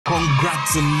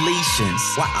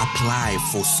Congratulations. What apply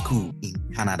for school in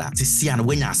Canada? To see and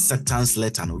when your acceptance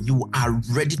letter, you are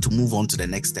ready to move on to the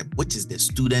next step, which is the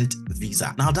student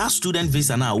visa. Now that student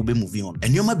visa now will be moving on.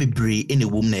 And you might be brave in a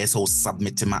woman so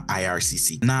submitting my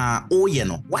IRCC. Now,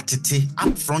 what it is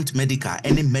upfront medical,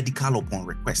 any medical upon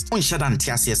request.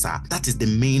 That is the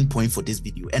main point for this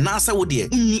video. And now say would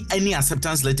any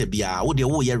acceptance letter be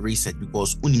research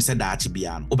because unim said that be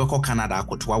Obeko Canada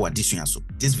so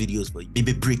this video is for you.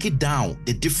 Maybe break it down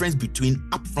the difference between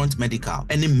upfront medical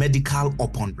and a medical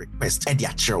upon request at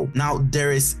their show. Now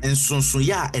there is a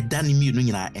danimi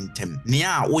entem.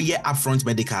 Nia oye upfront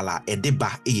medical a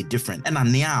deba a different and a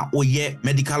nia oye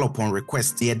medical upon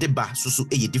request a deba susu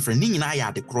a different nina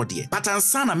ya de crody. But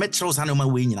ansana metros anoma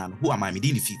winyan who am I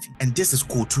midini fifi. And this is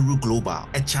Kooturu Global,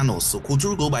 a channel. So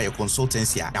Kooturu Global your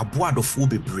consultancy a board of full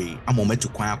be a moment to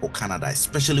Canada,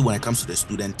 especially when it comes to the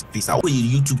student visa. Our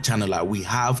YouTube channel we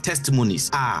have testimonies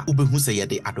ube say ya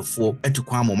de adofo etu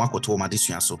kwa mo makoto ma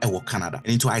desuaso e wo Canada.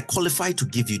 And into I qualify to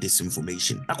give you this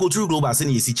information. Na Kooturu Global se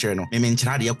ne yesi kire no me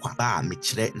nkyira de kwa ba me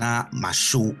kire na ma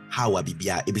show how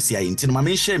abibia ebisi ayi ntino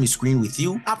ma share my screen with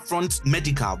you. Upfront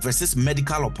medical versus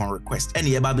medical upon request.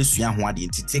 Any eba besua ho ade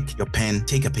nti take your pen,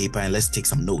 take a paper and let's take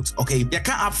some notes. Okay, ya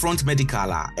can upfront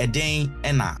medical eden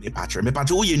ena me patcher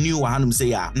wo ye new hanum say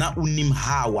ya na unim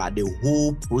how the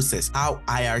whole process, how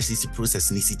IRCC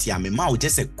process necessity me ma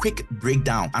just a quick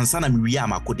breakdown and sana me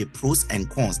amako the pros and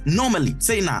cons. Normally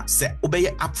say na say obey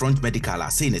upfront medical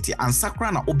say neti and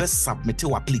sakra na obe submit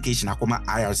your application akoma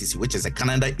IRCC, which is a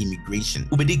Canada immigration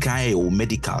obedi kai o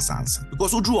medical answer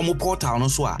because udru omo portal no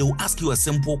so they will ask you a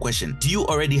simple question: do you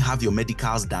already have your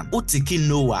medicals done? Oteke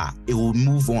no it will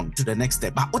move on to the next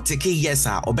step, but oteke yes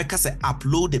obeka say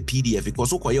upload the PDF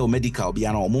because okoye your medical be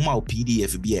na omoma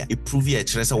PDF be a prove your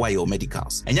trace why your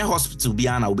medicals and your hospital be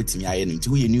na obetimi aye no nti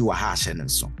we new ha hye no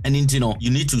so and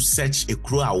you need to search a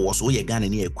crow was or ye Ghana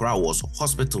near a crow was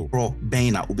hospital pro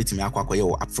ben na obetimi akwakoye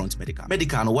your upfront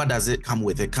medical no what does it come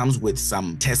with? It comes with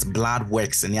some test blood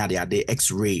works and the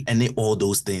x-ray and all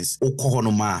those things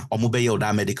okohonoma omobeye your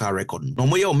that medical record no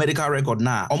mo your medical record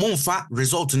na omomfa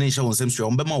result no show on same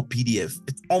stream ombema PDF.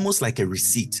 It's almost like a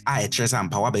receipt I trace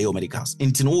and power by your medicals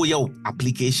into no your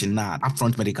application na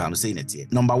upfront medical no say it here.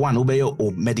 Number 1 obey your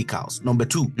medicals. Number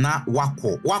 2 na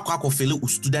wako fill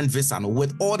student visa no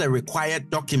with all the required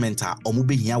documents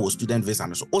omobe here with student visa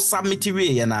no so o submit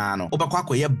we na no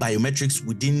obakwa your biometrics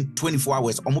within 24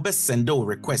 hours omobe send a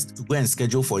request to go and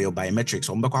schedule for your biometrics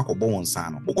ombakwa ko bon sa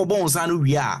no okobon sa no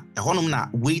wi a ehonum na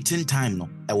waiting time no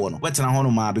ewo no wetin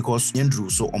honum ma because yendru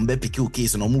so ombe pick your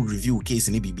case no mu review case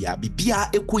ni bibia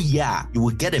ekoya you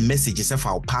will get a message say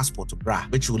our passport bra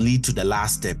which will lead to the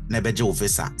last step na beje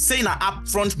visa say na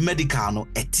upfront medical no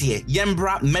etie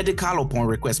yembra medical upon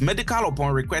request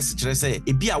kire say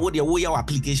ebia wo de wo your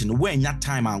application no when your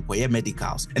time and koye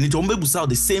medicals and it ombe busa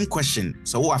the same question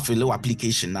so wo fill your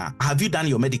application now have you done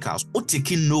your medicals o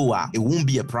take no it won't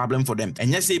be a problem for them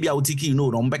and yes say bia o take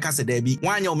no ombeka say there be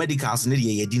one your medicals no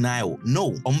dey denial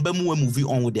no ombe mu moving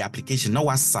on with the application now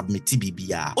was submit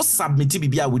bibia o submit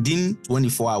bibia within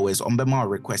 24 hours ombe ma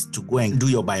request to go and do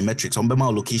your biometrics ombe ma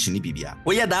location bibia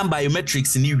we ya done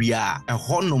biometrics ni ria a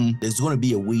honum there's going to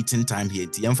be a waiting time here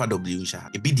ti emfa w sha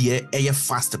e bi de e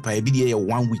fast pa e bi de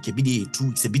 1 week e bi de 2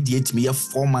 weeks e bi de it me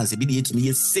 4 months e bi de it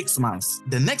me 6 months.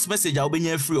 The next message I will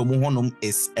be free omo honum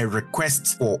is a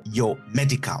request for your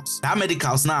medicals. That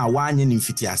medicals now one in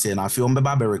fitiase na fi ombe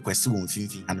ba be request won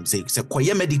finfi and say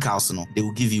koye medicals no they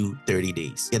will give you 30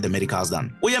 days get the medicals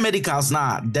done. Oye medicals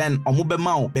now then omo be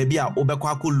ma baby a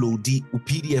obekwa ko load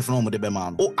PDF no omo de be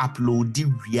ma o upload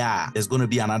ria there's going to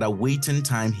be another waiting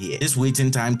time here. This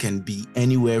waiting time can be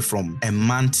anywhere from a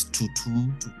month to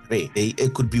 2 to 3.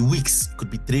 It could be weeks, it could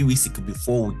be 3 weeks, it could be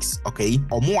 4 weeks. Okay,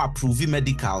 or more approve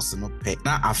medicals no pay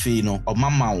na afi no or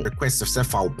mama request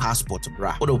yourself our passport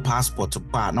bra or passport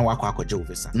pa na wakwa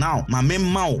visa. Now my main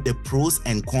the pros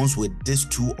and cons with these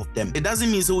two of them. It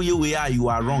doesn't mean so you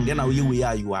are wrong and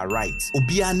you are right.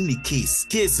 Obia ni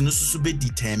case no so be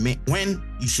determine when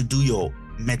you should do your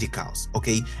medicals.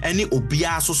 Okay, any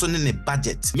obia so in a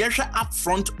budget yesha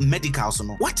upfront medicals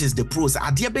no what is the pros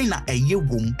adie ben na eye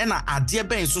wom and adie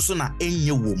ben so na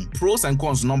enye wom. Pros and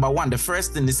cons. Number 1, the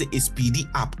first thing is a speedy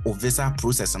up of visa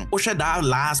process no osha that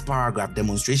last paragraph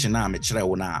demonstration na me kire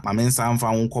wo na ma mensa amfa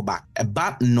wonko back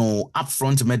but no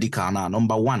upfront medical na.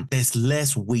 Number 1, there's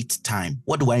less wait time.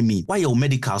 What do I mean? Why your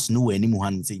medicals no any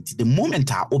muhan say the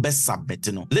moment I obe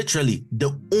submit no literally the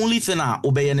only thing I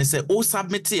obey and say oh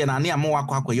submit and ani amwa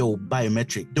akwakoye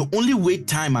biometric. The only wait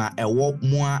time ɛwɔ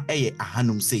moa ɛyɛ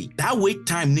ahanum say. That wait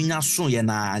time ninya so ye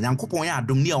na nyankopon ya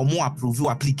adom ne omo approve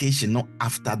application no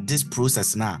after this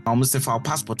process na. Almost file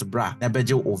passport bra na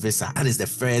beje o visa. That is the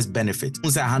first benefit.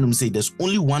 Say ahanum say there's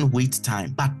only one wait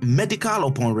time, but medical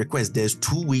upon request there's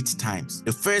two wait times.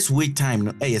 The first wait time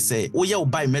no say your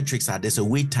biometrics there's a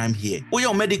wait time here.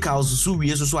 Your medicals so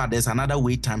there's another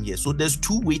wait time here. So there's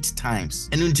two wait times.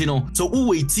 And you know, so who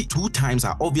wait 2 times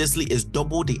obviously is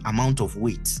double the amount of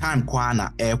wait time kwa na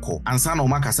airco and sana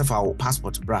omaka sefa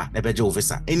passport bra na beje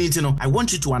visa. And you know, I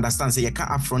want you to understand say you can't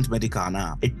upfront medical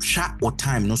now. A chat or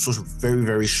time no so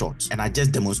very short, and I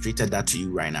just demonstrated that to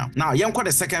you right now. Now you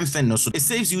the second thing no, so it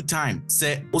saves you time.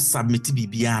 Say o submit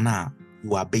bibiana,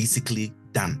 you are basically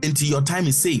done. Until your time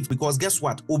is saved, because guess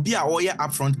what? Obia oya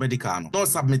upfront medical no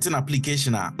submitting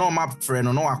application no map friend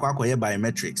no akwakoye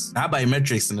biometrics. Na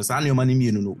biometrics no sa no money mi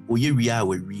no oye we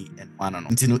and one no.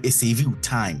 Until it save you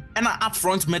time. And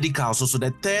upfront medical so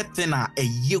the third thing a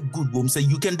year good boom say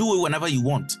you can do it whenever you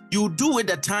want. You do it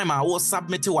the time I was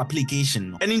submit your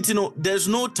application. And you there's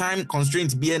no time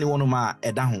constraint be anyone ma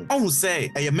edaho. On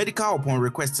say a medical upon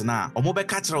request na omobe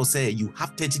catcher say you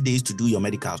have 30 days to do your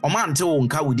medical. O man until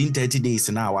unka within 30 days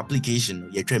in our application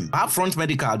ye twem upfront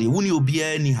medical de woni obi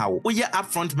anyhow oye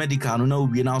upfront medical no na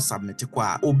obi na submit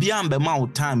kwa obi ambe ma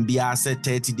time bia say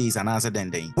 30 days and answer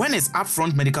den when is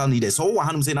upfront medical needed. So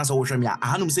hanum say na so hwem ya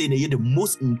hanum say na the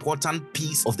most important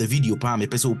piece of the video pa me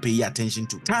person pay attention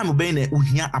to time be na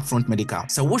uhia upfront medical.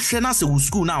 So wo hwe na say wo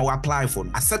school na wo apply for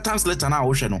no acceptance letter na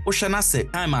wo hwe no wo hwe na say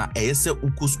time a say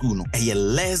uko school no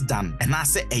less than and I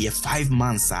say 5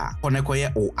 months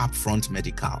konekoye o upfront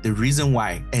medical. The reason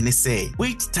why and say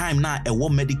wait time na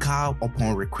medical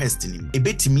upon request him.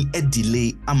 Ebetimi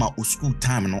delay ama school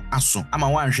time no aso. Ama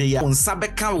wanhwe ya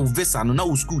unsabeka visa no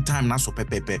na school time na so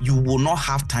pepepe. You will not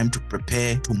have time to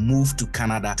prepare to move to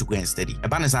Canada to go and study.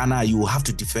 Ebanesa na you will have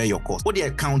to defer your course. What the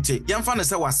account yamfa na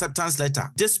say acceptance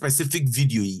letter. This specific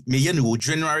video me ye no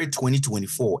January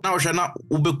 2024. Now na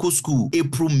ubeko school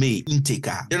April May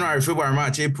intake. January February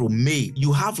March April May.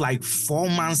 You have like 4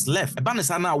 months left.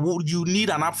 Ebanesa na you need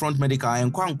an upfront medical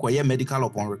and kwankwaye medical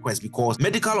upon request, because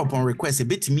medical upon request a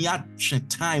bit me at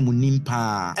time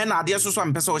nimpa and I so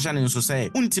some person so say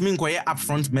untimi nkoye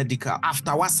upfront medical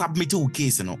after what submit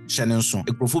case no shenen so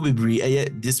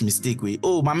ekrofobebre this mistake we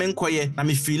oh ma men nkoye na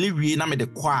me feel we na me de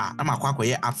kwa na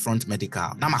makwakoye upfront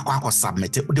medical na makwako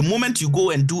submit. The moment you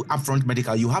go and do upfront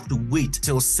medical you have to wait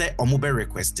till say omobe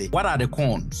request. What are the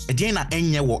cons? Again na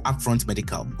enye wo upfront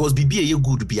medical because bibi ye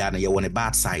good bia na ye on a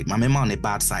bad side. Ma mema on a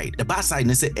bad side. The bad side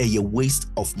na say a waste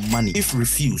of money if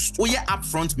refused. Oh yeah,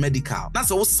 upfront medical.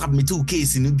 That's all submit to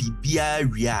case in bia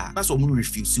ria. That's all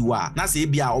refuse you are. That's a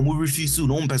bia or refuse you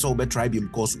no person be try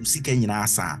because usika nyina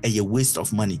asa a waste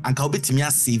of money. And ka obetimi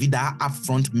save that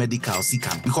upfront medical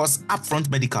sikam because upfront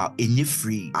medical any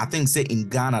free. I think say in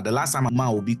Ghana the last time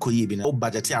ma obi koye bi na o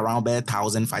budget around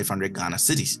 1,500 Ghana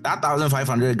cedis. That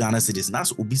 1,500 Ghana cedis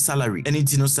that's obi salary. And it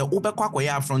say obekwakoye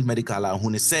upfront medical hu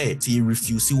ne say ti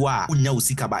refuse you are unya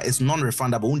usika ba it's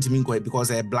non-refundable untimi nko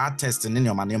because a blood test in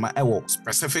your manema ewo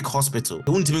specific hospital.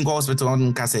 The untimi nko hospital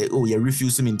on ka say oh you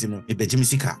refuse me ntino e bejimi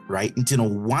sika right ntino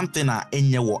one thing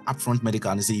enye wo upfront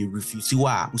medical and say you refuse you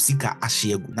are usika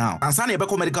ashiegu. Now ansana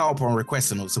ebeko medical upon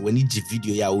request no so when you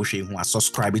video ya o hwe hu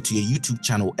subscribe to your YouTube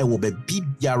channel ewo be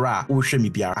biara o hwe me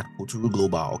biara at Kooturu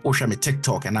Global o hwe me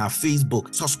TikTok and our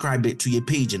Facebook subscribe to your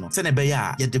page no se ne be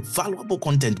ya the valuable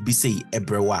content be say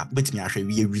ebrewa betimi ahwe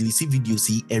we release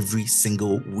videos every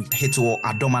single week. Hit or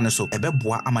adoma so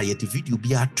ebeboa ama ye video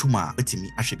bia tuma betimi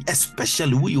ahwe bi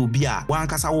especially we you bia wan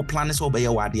kasa wo plan so be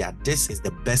ya wade. This is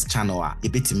the best channel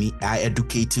ebetimi I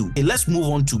educate you. Okay, let's move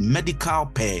on to medical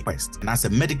per request, and that's a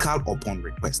medical upon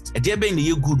request. E dey be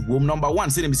the good wom number 1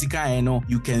 say the sika no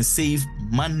you can save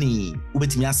money.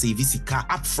 Ubetimi save sika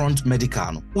upfront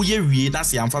medical no uye wie na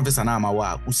se amfa visa na ama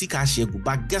wa usika ahegu.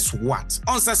 But guess what,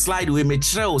 on that slide we me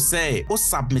tell say o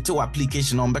submit your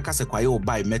application on beka se kwaye o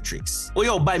biometrics o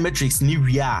your biometrics ni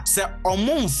wia se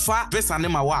omumfa visa ne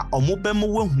ma wa omobem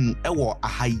wahunu ewo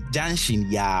ahai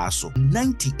junction ya so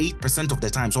 98% of the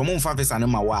time so omumfa visa ne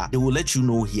ma wa they will let you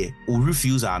know here or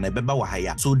refuse and ebeba wa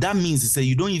haya. So that means say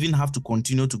you don't even have to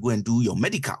continue to go and do your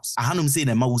medicals. Ahanum say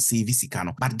na ma will save sika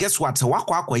no. But guess what, so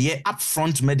wakwa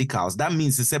upfront medicals. That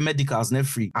means say medicals na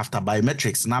free after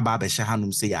biometrics na ba besha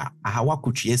hanum say ya aha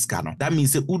wakotwe sika no. That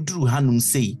means say uduru hanum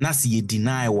say na se ye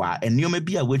deny wa enyo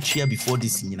bi a wetwia before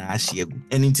this nyina ahye egu.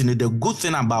 And into the good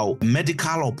thing about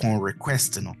medical upon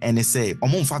request no and they say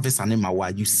omumfa visa ne ma wa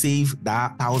you save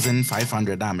that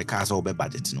 1,500 that make us all be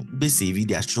budget no. Be save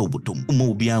their show bottom.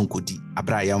 Umo obi ankodi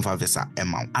abra yamfa visa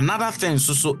amount. Another thing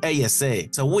so say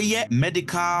so we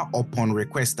medical upon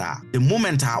request the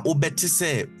moment I obeti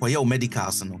say for your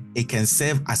medicals no it can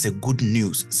serve as a good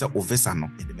news so visa no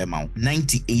amount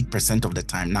 98% of the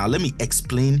time. Now let me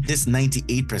explain this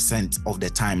 98% of the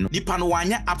time. Nipa no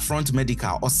wanya upfront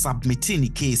medical or submitting the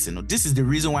case no. This is the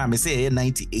reason why I say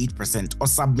 98% or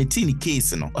submitting the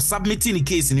case no. Or submitting the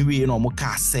case in we no mo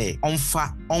ka say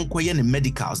onfa onkoye ne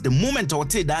medicals. The moment I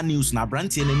take that news na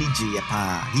branti na nije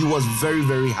pa he was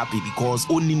very happy because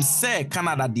onim say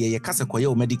Canada de ye kase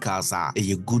koye medicals are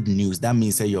a good news. That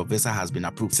means say your visa has been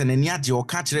approved. Senenia je o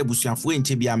ka kire busuafo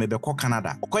enche bia mebeko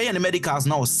Canada. Okoye ne medicals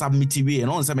now submit we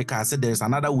and on say make say there's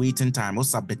another waiting time or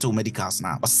submit medicals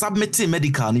now. Or submit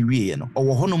medical ni we no.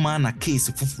 Or honoma na case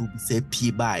fufuru bi say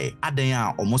pie bae. Adan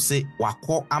a omo say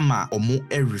wako ama omo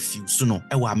refuse no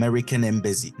e wa American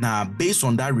embassy. Now based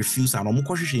on that refuse and omo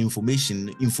kohwehwe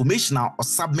information now or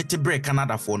submit break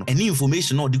Canada for no. Any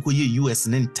information no diko ye US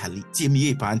ne ntali.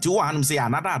 TMA pa anti wo anum say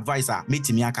another advisor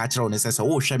metimi aka kire on say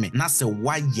wo hwe me na say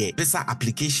why visa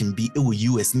application bi e wo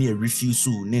US ne refuse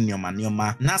ne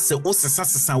nyoma na say o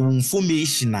sesa wo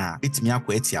information na metimi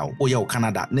akwa etia wo ye wo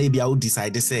Canada na bia wo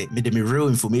decide say me de me real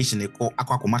information e ko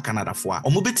akwa Canada for a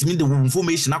omo betimi de wo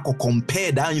information akọ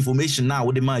compare that information now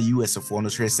with the man US for no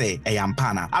say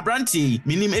eyampana abranti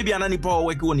minim ebia na nipa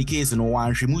work on the case no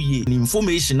wanhwemu ye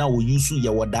information na wo use ye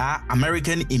woda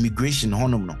American immigration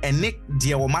honum no ene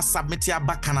de wo ma submit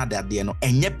aba Canada de no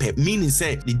enye pe meaning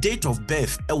say the date of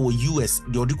birth e wo US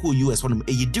the odiko US honum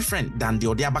e different than the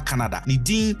odiaba Canada ni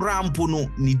din rampo no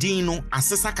ni din no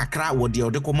asesa kakra wo de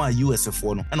odiko ma US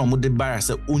for no ena omo de bar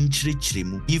say onchirechire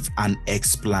mu give an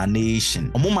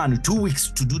explanation omo man 2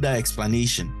 weeks to do that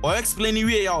explanation or explaining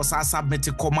we ya osa submit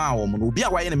koma omo no obi a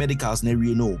waye medicals na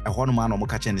we no e hono man omo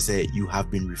ka chen say you have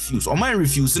been refused or man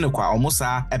refuse no kwa omo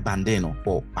sa abandon no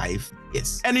for 5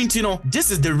 years. And you know,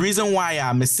 this is the reason why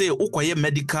I may say ukoye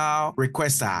medical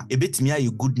requester a bit me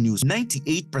you good news.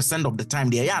 98% of the time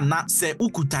they are not say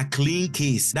ukuta clean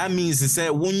case. That means say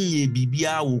wonye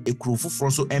bibia wo ekrofo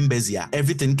froso embassy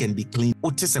everything can be clean.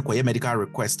 Utese koye medical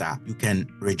requester you can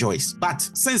rejoice. But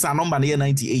since our number near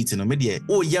 98 no media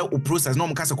oh yeah o process no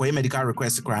mkase koye medical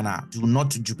request krana do not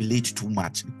jubilate too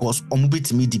much because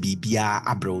omubit me di bibia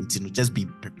abro just be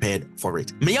prepared for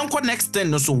it. Me yanko next thing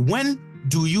no so when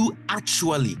do you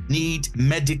actually need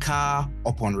medical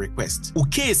upon request? O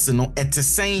case no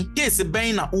etesen case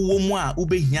ben na uwo mu a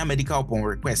ubehia medical upon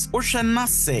request. O hwe na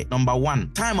say number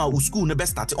 1 time a school no be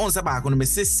start on say back no me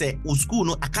say o school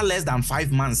no aka less than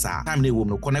 5 months time na wo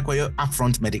no connect your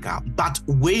upfront medical. But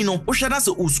we no o hwe na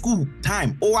say o school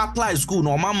time o apply school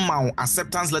no ma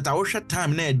acceptance letter o hwe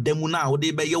time na edemu na o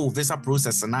de be your visa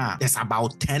process na there's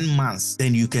about 10 months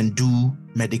then you can do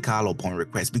medical upon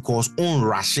request because on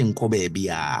rushing ko baby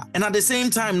and at the same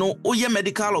time no oye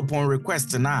medical upon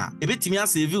request na ebetimi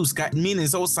save you sky meaning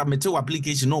so submit your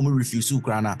application no me refuse you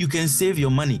krana you can save your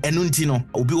money and unti no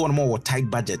obi one more tight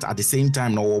budget at the same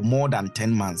time no more than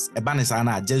 10 months ebanisa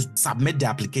na just submit the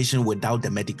application without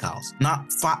the medicals na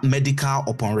fa medical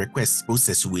upon request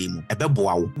process we mu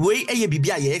ebeboa wo we eye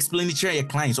bibia ye explain to your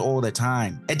clients all the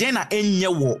time and then na enye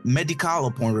wo medical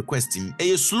upon requesting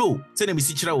eye slow say na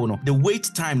bisi kire wo no the wait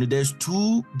time there's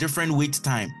 2 different wait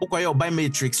time ukoye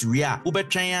biometrics ria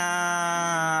ubetwen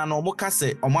ya no mo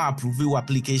kase omo approve your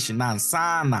application na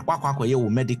sana kwakwakoye wo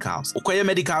medicals ukoye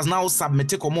medicals now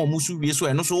submit komo musu wie so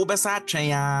eno so ubesa atwen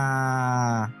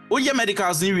ya oye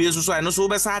medicals ni wie so eno so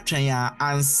ubesa atwen ya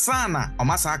ansana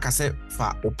omasa kase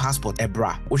fa o passport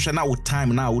ebra o hwe na wo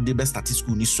time na wo de be start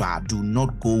school ni so do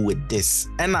not go with this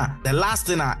and the last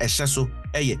thing a so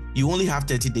you only have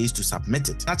 30 days to submit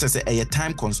it. That's just a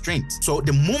time constraint. So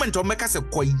the moment of make us a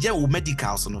koye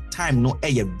medicals no time no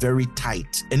very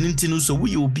tight. And intinu so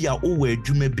we will be a owe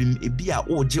jumebim e be a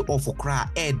oje ofo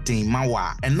kra den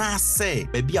mawa. And I say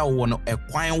baby I want a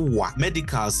kwan wa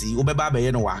medicals obeba be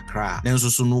no wa kra. Then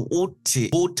so no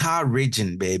ota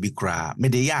region baby kra. Me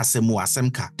de ya asemu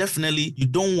asemka. Definitely you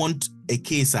don't want a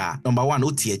case number 1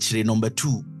 oti echire number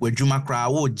 2 wejuma kra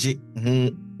oje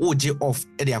oje off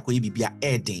ede akoye bibia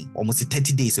adding almost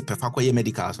 30 days pefa koye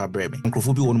medical for brebe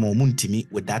nkrofo bi wono mo ntimi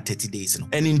with that 30 days no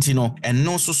eni nti no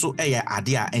eno so eye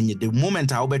ade a enye the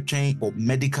moment I will train for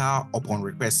medical upon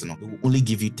request no, they will only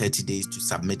give you 30 days to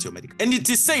submit your medical. And it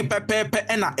is say pepe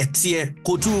ena etie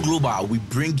Kooturu Global, we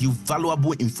bring you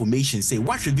valuable information. Say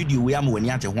watch the video we am when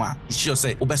you ho a sure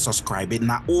say obe subscribe it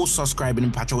na all subscribe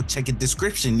in patch check it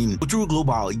description in Kooturu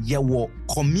Global yewo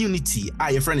community.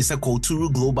 Your friend is a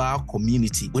Kooturu Global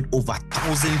community with over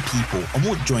 1,000 people.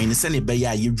 Omo join send it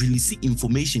ya you really see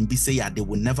information be say they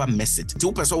will never miss it.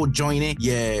 Two person will join it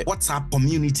yeah WhatsApp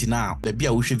community now. The be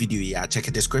a wish video yeah check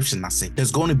the description. I say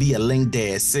there's going to be a link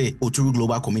there. Say Kooturu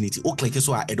Global community. O click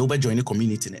so I join the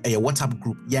community. A WhatsApp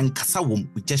group. Yang kasawum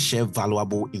we just share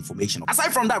valuable information.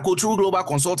 Aside from that, Kooturu Global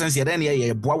consultancy. Then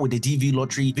yeah boy with the TV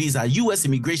lottery visa, US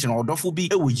immigration or dofu be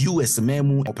with US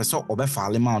memu or person obe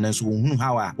file man so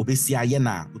how obesia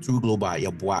yena Kooturu Global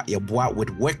ya boy with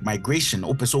work migration.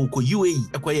 O person ko UAE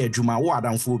ekoye adwuma wo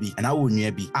adamfo bi and awo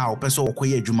nua bi o person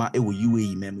okoye adwuma e wo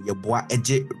UAE memu ya boy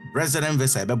eje resident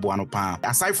visa ebe boy no pa.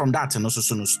 Aside from that no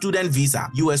so no student visa,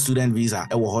 US student visa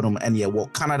e wo hodom and ye wo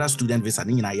Canada student visa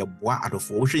ni na ye boy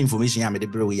adofo wo hwe information ya me de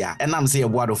brewe ya and am say ye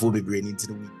boy adofo bebre ni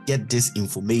we get this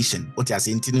information. What you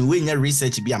say intini we nya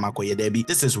research bi amakoye there bi.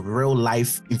 This is real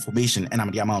life information and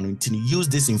am the amount intini use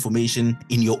this information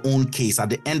in your own case. At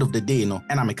the end of the day no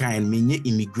and am kind me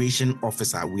immigration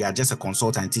officer. We are just a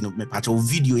consultant in me patch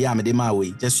video ya me de my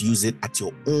way. Just use it at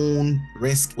your own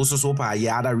risk. Also so pa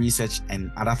yeah other research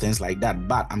and other things like that,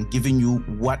 but I'm giving you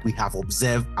what we have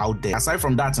observed out there. Aside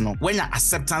from that no when your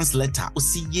acceptance letter o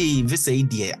see ye visa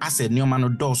idea I said no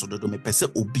man doors do me pese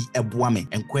obi eboa me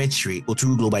enquire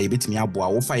Kooturu Global ye betimi aboa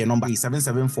wo fa your number is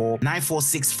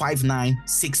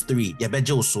 774-946-5963 ye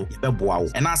beje also ye beboa wo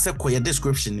and I say ko your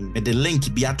description me the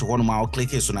link bi ato hono ma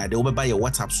click it so na de wo be buy your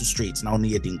WhatsApp so straight na only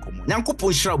ye din komo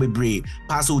nyankopon shira bebre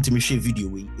pass ultimi share video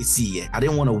we see here. I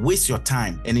didn't want to waste your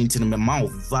time and into the amount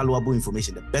of valuable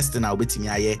information. The best thing I'll betimi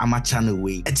aye am a channel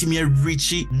way etimi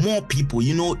reach more people.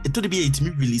 You know it would be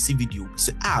etimi release video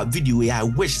say video we I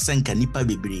wish senka nipa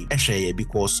bebre ehwe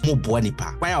because mo boa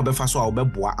nipa when I be fa so I be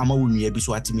boa ama wonua bi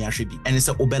so atimi ahwe bi and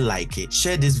say obe like it.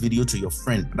 Share this video to your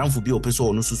friend dan for be opeso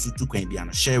ono susu tu kwan bia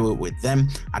na share it with them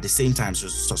at the same time. So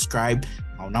subscribe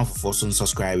now now for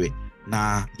subscribe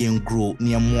na yen grow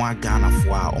near more Ghana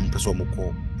for ompeso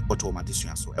moko oto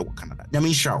matisua so e wo Canada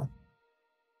nyame show.